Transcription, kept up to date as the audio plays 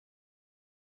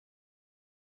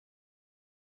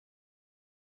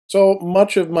So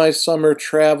much of my summer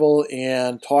travel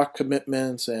and talk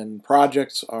commitments and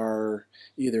projects are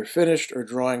either finished or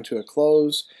drawing to a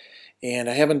close, and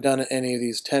I haven't done any of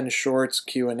these 10 shorts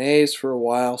Q&As for a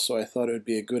while, so I thought it would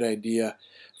be a good idea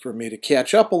for me to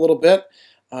catch up a little bit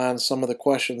on some of the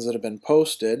questions that have been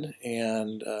posted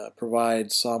and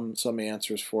provide some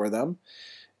answers for them.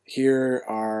 Here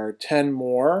are 10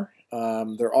 more.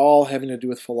 They're all having to do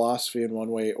with philosophy in one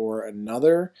way or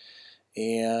another,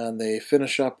 and they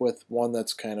finish up with one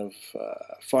that's kind of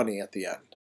funny at the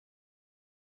end.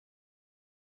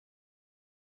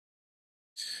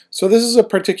 So this is a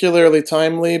particularly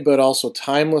timely but also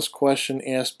timeless question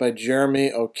asked by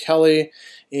Jeremy O'Kelly,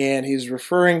 and he's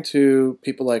referring to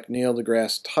people like Neil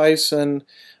deGrasse Tyson,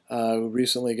 who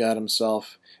recently got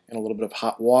himself in a little bit of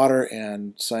hot water,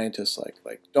 and scientists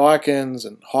like Dawkins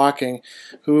and Hawking,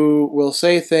 who will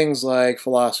say things like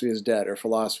philosophy is dead or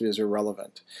philosophy is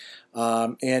irrelevant.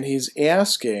 And he's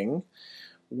asking,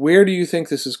 where do you think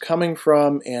this is coming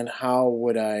from, and how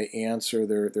would I answer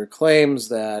their claims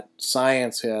that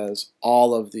science has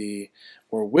all of the,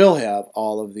 or will have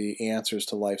all of the answers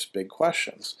to life's big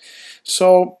questions?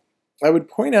 So I would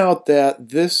point out that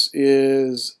this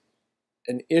is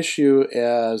an issue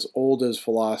as old as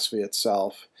philosophy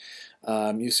itself.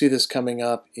 You see this coming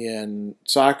up in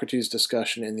Socrates'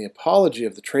 discussion in the Apology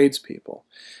of the Tradespeople.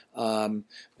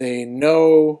 They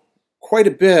know quite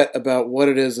a bit about what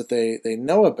it is that they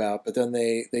know about, but then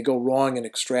they go wrong in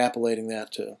extrapolating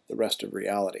that to the rest of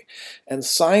reality. And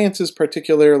science is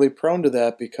particularly prone to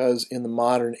that because in the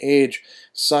modern age,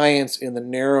 science in the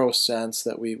narrow sense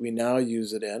that we now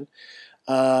use it in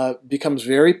becomes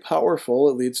very powerful.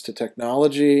 It leads to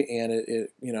technology, and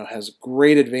it has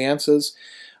great advances,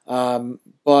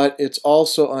 but it's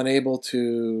also unable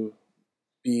to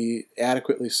be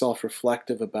adequately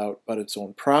self-reflective about its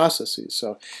own processes.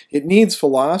 So it needs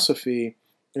philosophy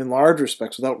in large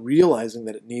respects without realizing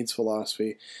that it needs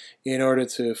philosophy in order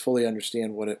to fully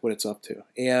understand what it's up to.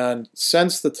 And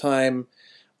since the time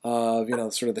of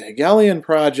sort of the Hegelian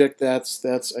project, that's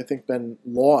I think been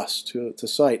lost to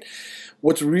sight.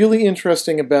 What's really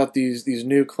interesting about these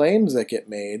new claims that get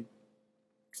made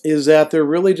is that they're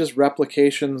really just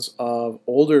replications of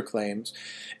older claims.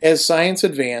 As science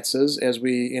advances, as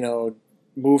we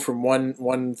move from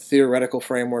one theoretical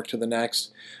framework to the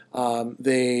next,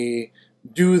 they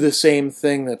do the same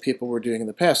thing that people were doing in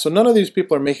the past. So none of these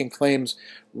people are making claims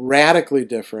radically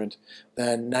different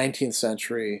than 19th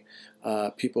century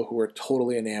people who were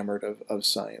totally enamored of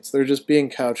science. They're just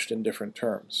being couched in different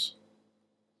terms.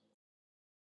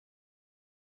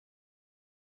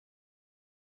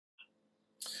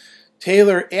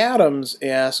 Taylor Adams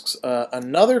asks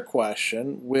another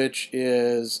question, which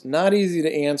is not easy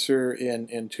to answer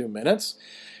in 2 minutes,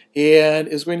 and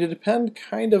is going to depend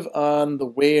kind of on the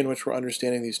way in which we're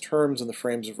understanding these terms and the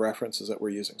frames of references that we're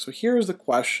using. So here's the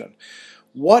question.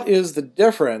 What is the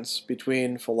difference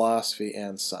between philosophy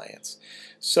and science?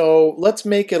 So let's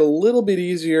make it a little bit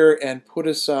easier and put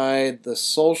aside the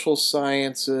social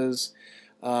sciences.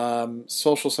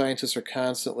 Social scientists are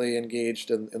constantly engaged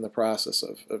in the process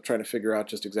of trying to figure out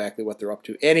just exactly what they're up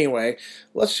to. Anyway,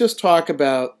 let's just talk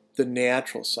about the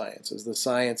natural sciences, the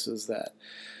sciences that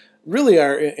really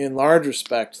are, in large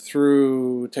respect,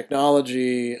 through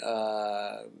technology,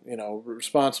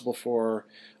 responsible for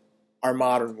our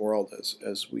modern world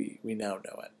as we now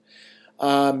know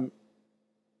it.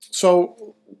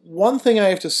 So one thing I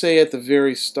have to say at the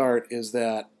very start is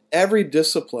that every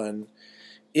discipline,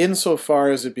 insofar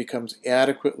as it becomes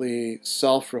adequately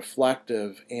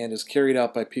self-reflective and is carried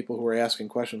out by people who are asking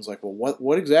questions like, well,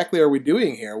 what exactly are we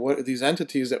doing here? What are these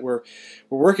entities that we're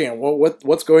working on?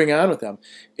 What's going on with them?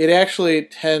 It actually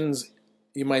tends,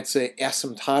 you might say,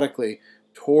 asymptotically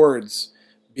towards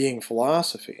being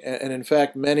philosophy. And in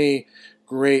fact, many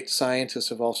great scientists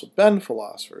have also been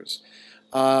philosophers.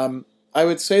 I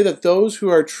would say that those who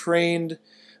are trained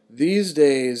these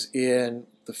days in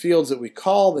the fields that we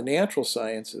call the natural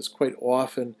sciences quite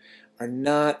often are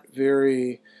not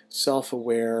very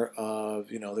self-aware of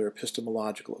their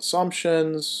epistemological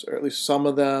assumptions, or at least some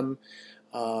of them,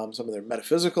 some of their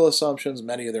metaphysical assumptions,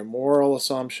 many of their moral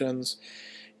assumptions.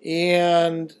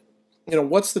 And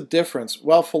what's the difference?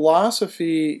 Well,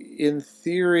 philosophy in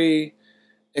theory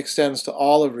extends to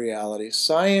all of reality.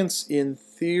 Science in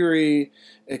theory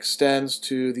extends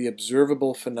to the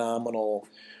observable phenomenal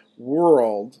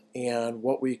world and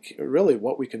what we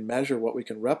can measure, what we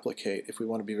can replicate if we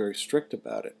want to be very strict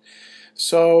about it.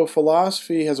 So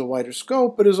philosophy has a wider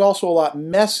scope, but is also a lot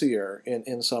messier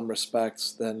in some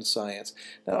respects than science.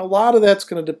 Now, a lot of that's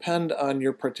going to depend on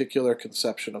your particular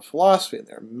conception of philosophy, and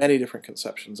there are many different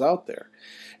conceptions out there.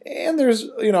 And there's,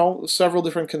 several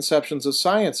different conceptions of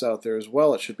science out there as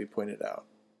well, it should be pointed out.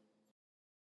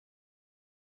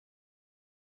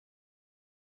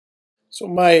 So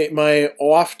my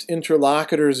oft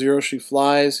interlocutor, Zero She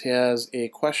Flies, has a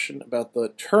question about the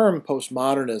term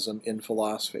postmodernism in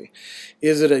philosophy.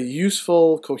 Is it a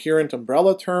useful, coherent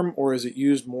umbrella term, or is it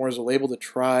used more as a label to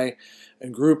try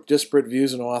and group disparate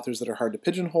views and authors that are hard to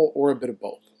pigeonhole, or a bit of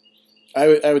both?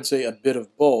 I would say a bit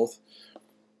of both.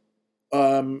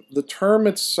 The term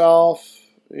itself,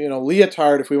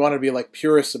 Lyotard, if we want to be like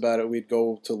purists about it, we'd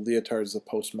go to Lyotard's The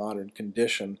Postmodern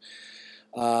Condition.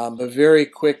 But very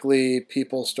quickly,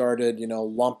 people started,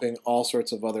 lumping all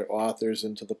sorts of other authors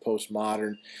into the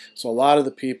postmodern. So a lot of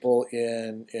the people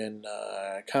in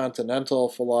continental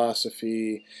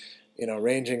philosophy,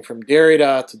 ranging from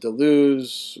Derrida to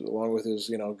Deleuze, along with his,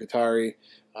 Guattari,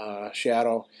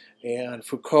 Shadow, and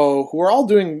Foucault, who are all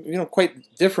doing,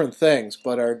 quite different things,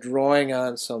 but are drawing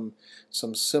on some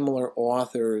similar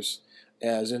authors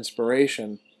as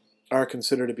inspiration, are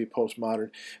considered to be postmodern.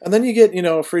 And then you get,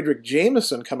 Friedrich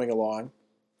Jameson coming along,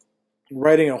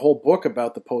 writing a whole book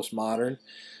about the postmodern,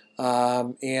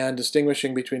 and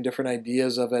distinguishing between different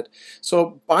ideas of it.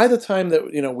 So by the time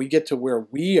that, we get to where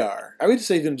we are, I would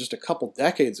say even just a couple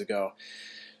decades ago,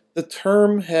 the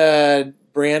term had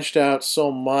branched out so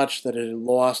much that it had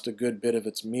lost a good bit of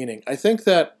its meaning. I think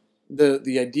that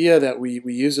the idea that we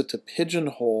use it to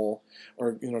pigeonhole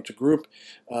or to group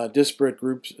disparate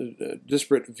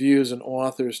views and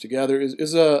authors together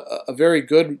is a very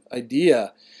good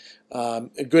idea.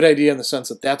 A good idea in the sense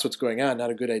that that's what's going on, not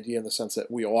a good idea in the sense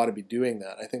that we ought to be doing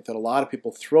that. I think that a lot of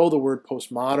people throw the word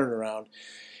postmodern around,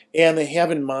 and they have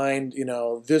in mind,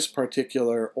 this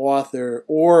particular author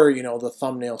or, the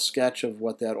thumbnail sketch of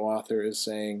what that author is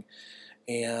saying.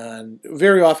 And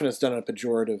very often it's done in a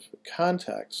pejorative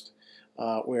context,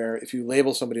 where if you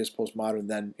label somebody as postmodern,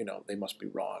 then, they must be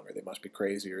wrong, or they must be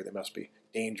crazy, or they must be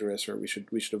dangerous, or we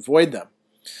should avoid them.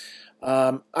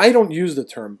 I don't use the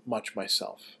term much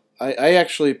myself. I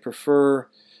actually prefer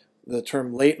the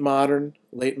term late modern,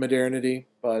 late modernity,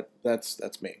 but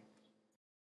that's me.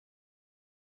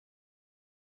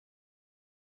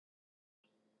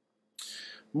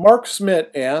 Mark Smith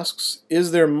asks,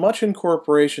 is there much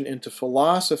incorporation into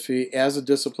philosophy as a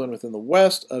discipline within the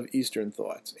West of Eastern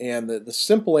thoughts? And the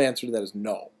simple answer to that is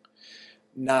no,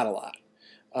 not a lot.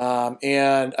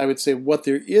 And I would say what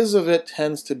there is of it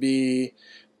tends to be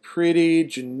pretty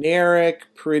generic,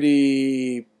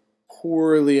 pretty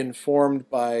poorly informed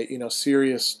by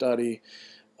serious study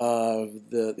of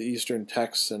the Eastern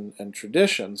texts and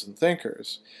traditions and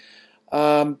thinkers.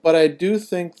 But I do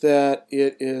think that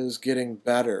it is getting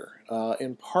better,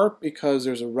 in part because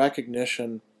there's a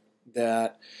recognition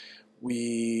that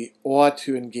we ought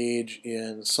to engage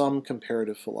in some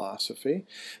comparative philosophy.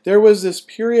 There was this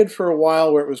period for a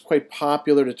while where it was quite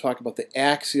popular to talk about the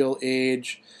axial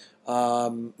age.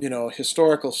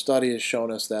 Historical study has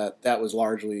shown us that that was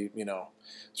largely,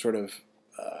 sort of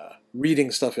reading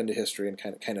stuff into history and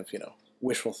kind of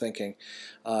wishful thinking,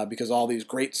 because all these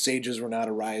great sages were not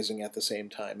arising at the same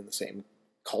time in the same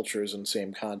cultures and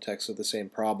same contexts of the same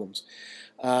problems.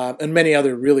 And many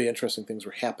other really interesting things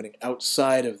were happening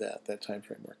outside of that time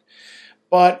framework.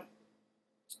 But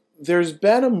there's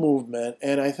been a movement,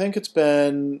 and I think it's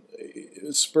been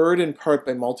spurred in part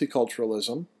by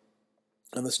multiculturalism,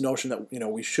 and this notion that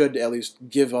we should at least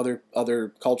give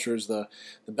other cultures the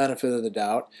benefit of the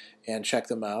doubt and check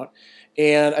them out,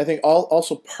 and I think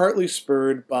also partly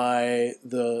spurred by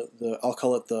the I'll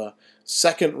call it the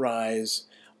second rise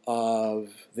of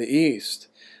the East,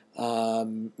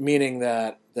 meaning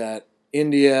that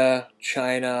India,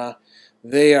 China,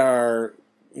 they are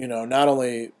not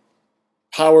only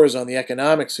powers on the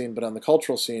economic scene but on the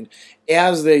cultural scene,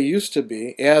 as they used to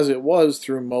be, as it was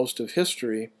through most of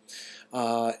history.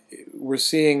 We're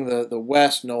seeing the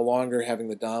West no longer having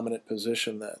the dominant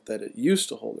position that it used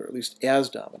to hold, or at least as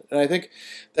dominant. And I think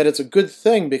that it's a good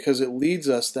thing because it leads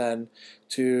us then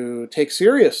to take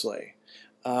seriously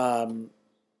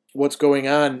what's going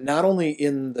on, not only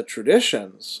in the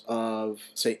traditions of,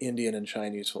 say, Indian and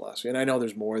Chinese philosophy, and I know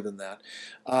there's more than that,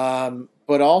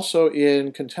 but also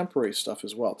in contemporary stuff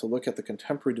as well, to look at the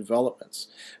contemporary developments,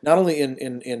 not only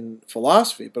in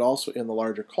philosophy, but also in the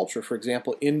larger culture. For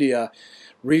example, India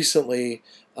recently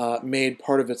made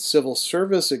part of its civil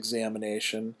service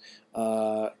examination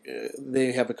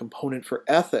they have a component for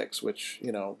ethics, which,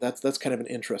 that's kind of an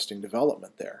interesting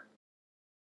development there.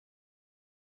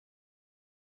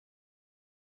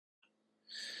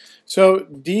 So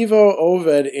Devo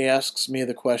Ovid asks me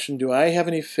the question, do I have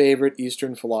any favorite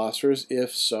Eastern philosophers?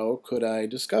 If so, could I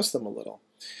discuss them a little?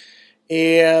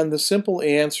 And the simple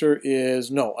answer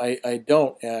is no, I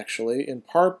don't actually, in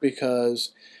part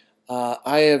because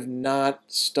I have not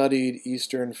studied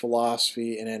Eastern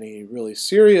philosophy in any really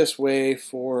serious way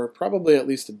for probably at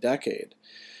least a decade.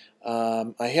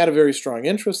 I had a very strong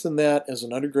interest in that as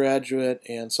an undergraduate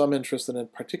and some interest in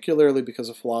it, particularly because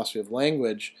of philosophy of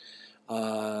language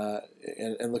uh,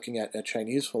 and looking at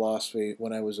Chinese philosophy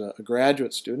when I was a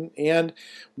graduate student. And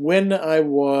when I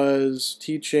was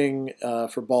teaching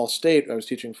for Ball State, I was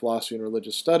teaching philosophy and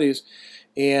religious studies,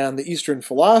 and the Eastern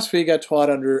philosophy got taught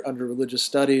under religious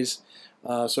studies.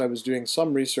 So I was doing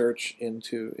some research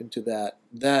into that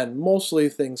then, mostly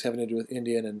things having to do with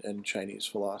Indian and Chinese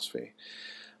philosophy.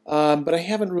 But I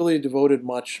haven't really devoted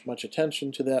much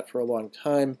attention to that for a long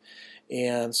time,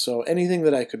 and so anything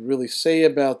that I could really say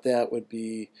about that would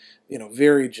be,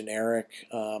 very generic.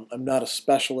 I'm not a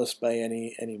specialist by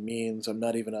any means. I'm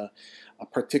not even a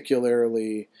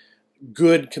particularly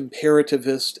good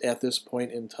comparativist at this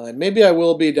point in time. Maybe I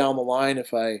will be down the line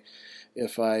if I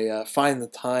find the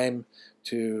time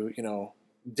to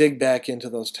dig back into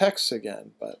those texts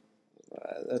again. But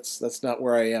that's not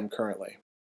where I am currently.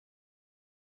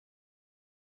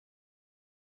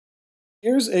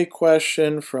 Here's a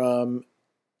question from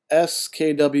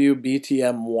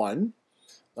SKWBTM1.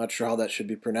 Not sure how that should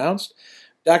be pronounced.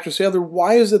 Dr. Sadler,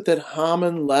 why is it that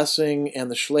Hamann, Lessing, and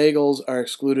the Schlegels are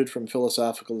excluded from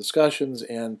philosophical discussions,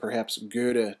 and perhaps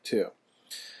Goethe too?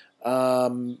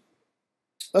 Um,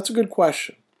 that's a good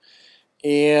question.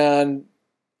 And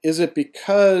is it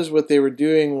because what they were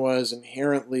doing was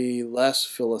inherently less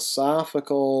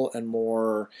philosophical and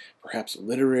more perhaps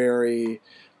literary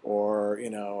or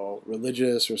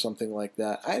religious or something like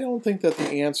that? I don't think that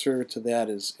the answer to that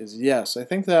is yes. I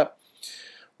think that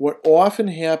what often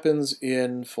happens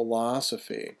in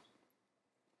philosophy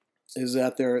is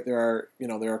that there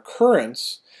are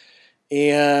currents,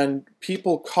 and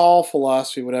people call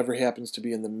philosophy whatever happens to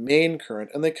be in the main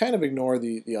current, and they kind of ignore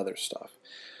the other stuff.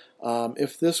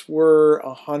 If this were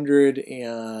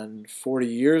 140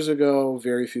 years ago,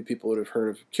 very few people would have heard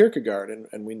of Kierkegaard,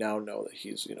 and we now know that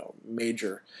he's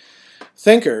major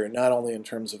thinker, not only in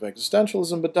terms of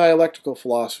existentialism, but dialectical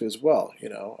philosophy as well.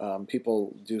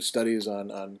 People do studies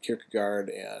on Kierkegaard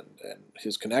and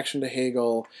his connection to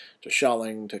Hegel, to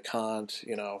Schelling, to Kant,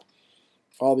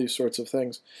 all these sorts of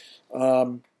things.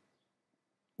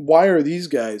 Why are these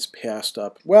guys passed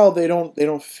up? Well, they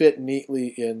don't fit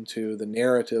neatly into the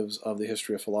narratives of the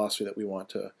history of philosophy that we want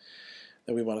to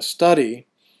study.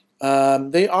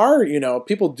 They are,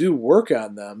 people do work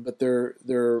on them, but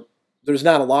there's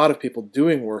not a lot of people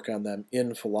doing work on them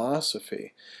in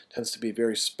philosophy. It tends to be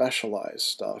very specialized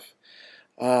stuff.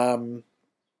 I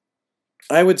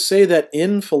would say that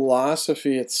in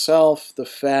philosophy itself, the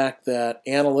fact that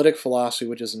analytic philosophy,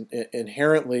 which is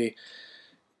inherently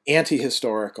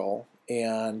anti-historical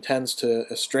and tends to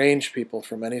estrange people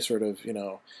from any sort of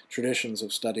traditions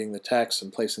of studying the text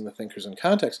and placing the thinkers in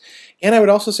context. And I would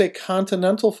also say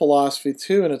continental philosophy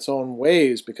too in its own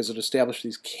ways, because it established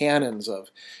these canons of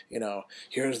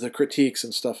here's the critiques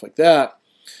and stuff like that.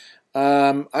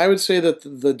 I would say that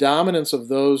the dominance of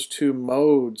those two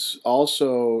modes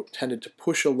also tended to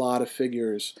push a lot of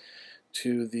figures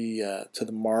to the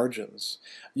margins.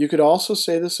 You could also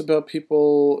say this about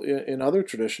people in other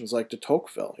traditions like de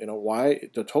Tocqueville. Why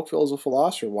de Tocqueville is a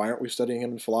philosopher? Why aren't we studying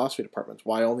him in philosophy departments?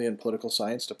 Why only in political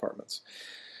science departments?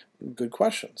 Good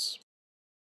questions.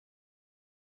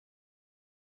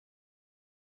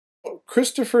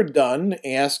 Christopher Dunn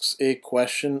asks a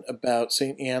question about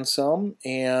St. Anselm,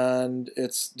 and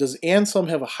it's, does Anselm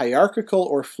have a hierarchical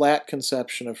or flat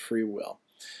conception of free will?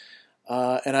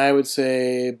 And I would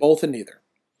say both and neither.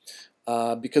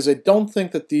 Because I don't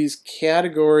think that these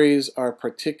categories are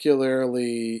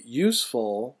particularly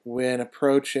useful when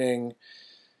approaching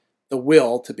the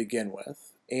will to begin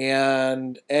with,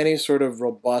 and any sort of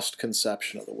robust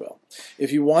conception of the will.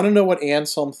 If you want to know what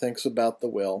Anselm thinks about the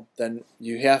will, then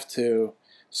you have to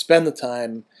spend the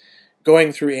time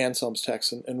going through Anselm's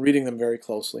texts and reading them very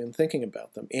closely and thinking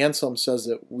about them. Anselm says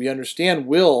that we understand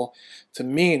will to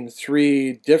mean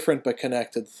three different but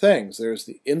connected things. There's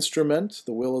the instrument,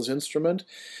 the will is instrument.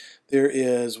 There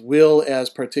is will as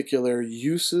particular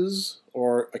uses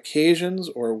or occasions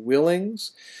or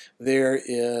willings. There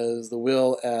is the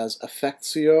will as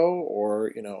affectio,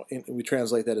 or we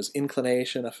translate that as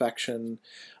inclination, affection,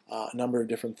 a number of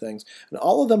different things. And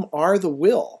all of them are the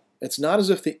will. It's not as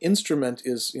if the instrument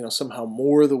is somehow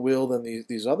more the will than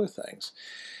these other things.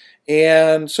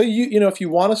 And so if you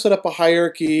want to set up a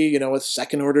hierarchy, with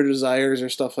second order desires or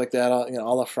stuff like that, a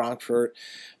la Frankfurt,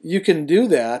 you can do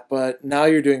that. But now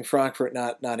you're doing Frankfurt,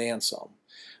 not Anselm.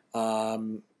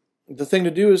 The thing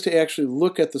to do is to actually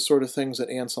look at the sort of things that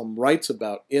Anselm writes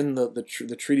about in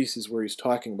the treatises where he's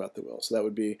talking about the will. So that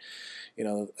would be,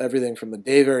 everything from the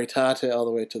De Veritate all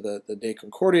the way to the De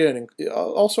Concordia, and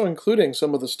also including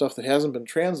some of the stuff that hasn't been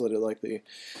translated, like the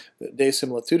De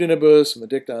Similitudinibus and the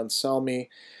Dicta Anselmi.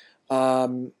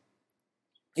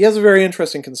 He has a very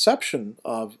interesting conception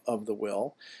of the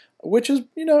will, which is,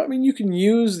 you can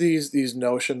use these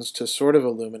notions to sort of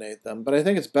illuminate them, but I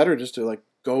think it's better just to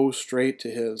go straight to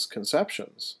his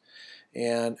conceptions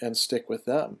and stick with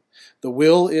them. The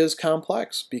will is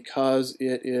complex because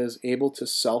it is able to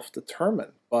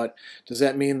self-determine, but does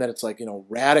that mean that it's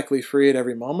radically free at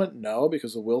every moment? No,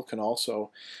 because the will can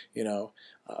also,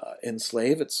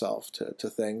 enslave itself to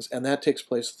things, and that takes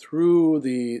place through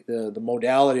the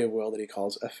modality of will that he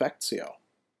calls affectio.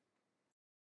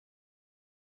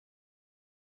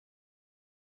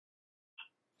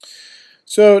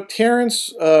 So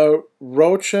Terence Rochen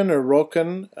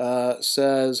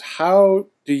says, how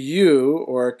do you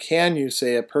or can you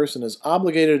say a person is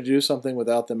obligated to do something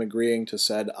without them agreeing to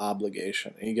said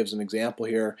obligation? And he gives an example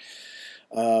here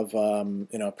of,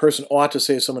 a person ought to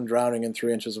save someone drowning in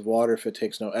 3 inches of water if it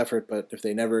takes no effort, but if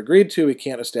they never agreed to, he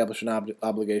can't establish an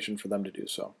obligation for them to do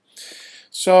so.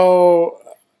 So,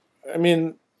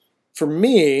 for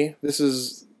me,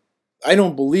 I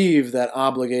don't believe that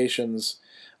obligations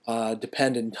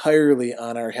depend entirely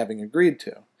on our having agreed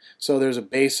to. So there's a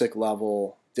basic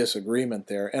level disagreement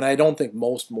there, and I don't think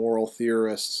most moral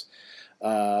theorists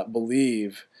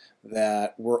believe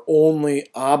that we're only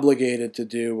obligated to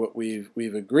do what we've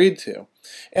agreed to.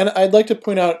 And I'd like to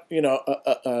point out,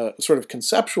 a sort of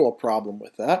conceptual problem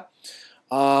with that.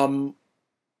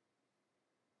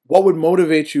 What would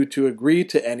motivate you to agree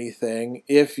to anything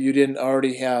if you didn't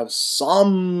already have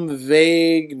some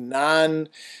vague,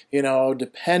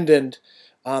 dependent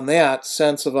on that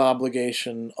sense of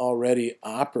obligation already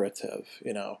operative?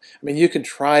 You can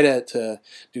try to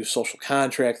do social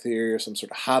contract theory or some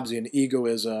sort of Hobbesian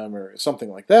egoism or something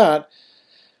like that.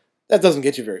 That doesn't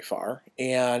get you very far,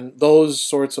 and those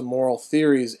sorts of moral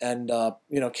theories end up,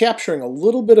 capturing a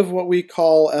little bit of what we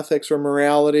call ethics or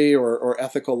morality or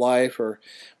ethical life or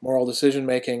moral decision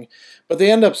making, but they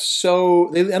end up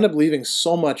leaving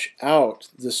so much out,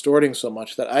 distorting so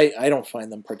much, that I don't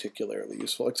find them particularly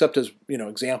useful, except as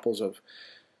examples of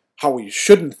how we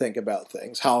shouldn't think about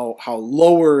things, how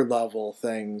lower level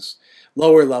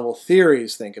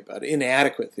theories think about it,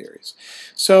 inadequate theories.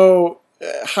 So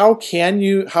how do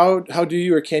you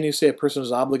or can you say a person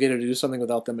is obligated to do something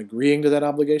without them agreeing to that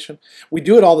obligation? We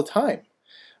do it all the time.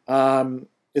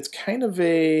 It's kind of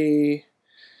a,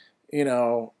 I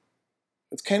don't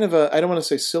want to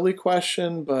say silly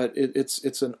question, but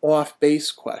it's an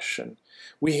off-base question.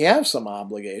 We have some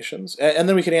obligations, and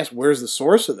then we can ask, where's the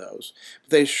source of those?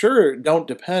 But they sure don't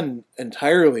depend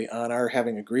entirely on our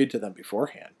having agreed to them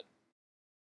beforehand.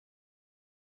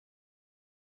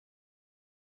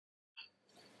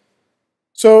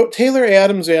 So Taylor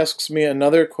Adams asks me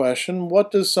another question. What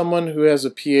does someone who has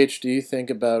a PhD think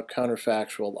about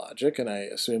counterfactual logic? And I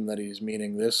assume that he's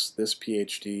meaning this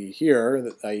PhD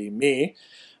here, i.e. me.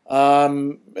 I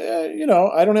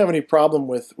don't have any problem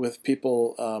with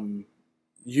people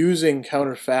using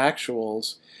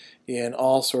counterfactuals in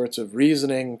all sorts of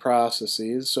reasoning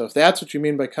processes. So if that's what you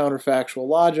mean by counterfactual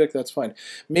logic, that's fine.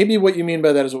 Maybe what you mean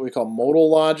by that is what we call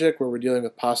modal logic, where we're dealing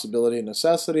with possibility and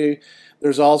necessity.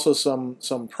 There's also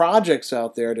some projects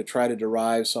out there to try to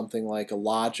derive something like a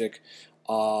logic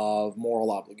of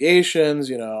moral obligations.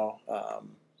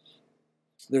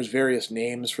 There's various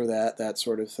names for that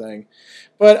sort of thing.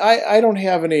 But I don't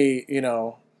have any,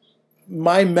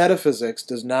 my metaphysics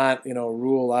does not,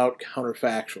 rule out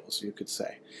counterfactuals, you could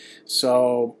say.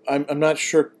 So I'm not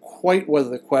sure quite what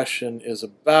the question is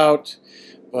about,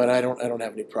 but I don't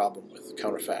have any problem with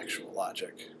counterfactual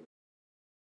logic.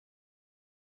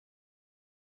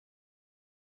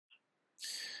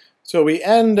 So we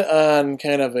end on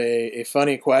kind of a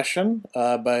funny question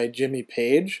by Jimmy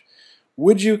Page.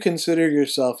 Would you consider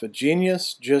yourself a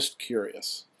genius? Just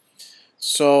curious.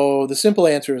 So the simple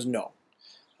answer is no.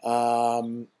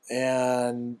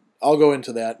 And I'll go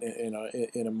into that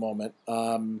in a moment.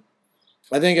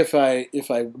 I think if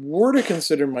I were to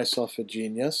consider myself a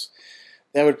genius,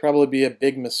 that would probably be a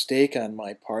big mistake on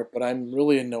my part, but I'm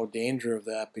really in no danger of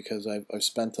that because I've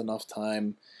spent enough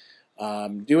time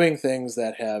doing things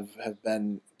that have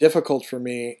been difficult for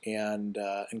me and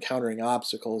encountering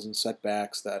obstacles and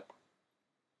setbacks that,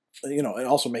 and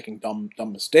also making dumb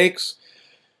mistakes.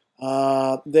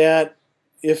 That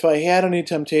if I had any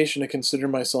temptation to consider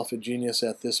myself a genius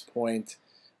at this point,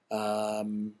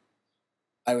 um,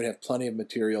 I would have plenty of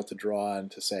material to draw on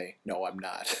to say, no, I'm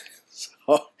not.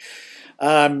 So,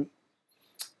 um,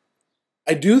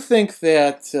 I do think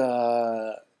that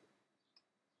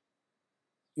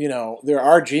there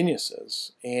are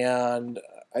geniuses, and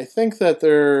I think that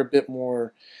they're a bit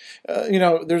more.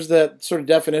 There's that sort of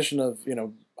definition of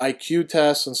IQ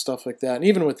tests and stuff like that, and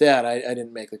even with that, I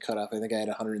didn't make the cutoff. I think I had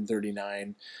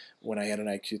 139 when I had an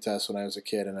IQ test when I was a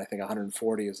kid, and I think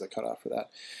 140 is the cutoff for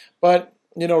that. But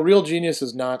real genius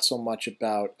is not so much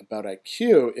about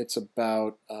IQ. It's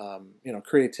about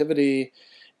creativity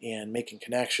and making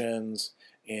connections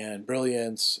and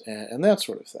brilliance and that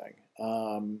sort of thing.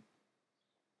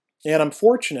 And I'm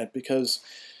fortunate because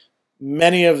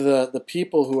many of the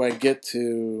people who I get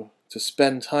to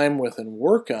spend time with and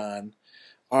work on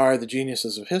are the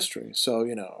geniuses of history.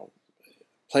 So,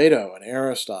 Plato and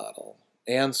Aristotle,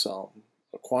 Anselm,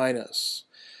 Aquinas,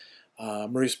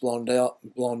 Maurice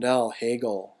Blondel,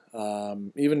 Hegel,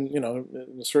 even, in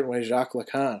a certain way, Jacques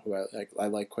Lacan, who I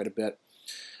like quite a bit.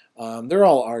 They're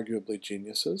all arguably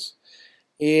geniuses.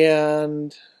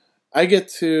 And I get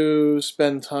to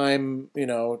spend time,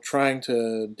 trying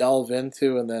to delve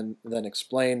into and then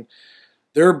explain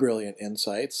their brilliant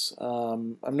insights.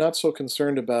 I'm not so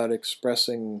concerned about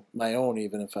expressing my own,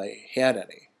 even if I had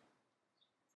any.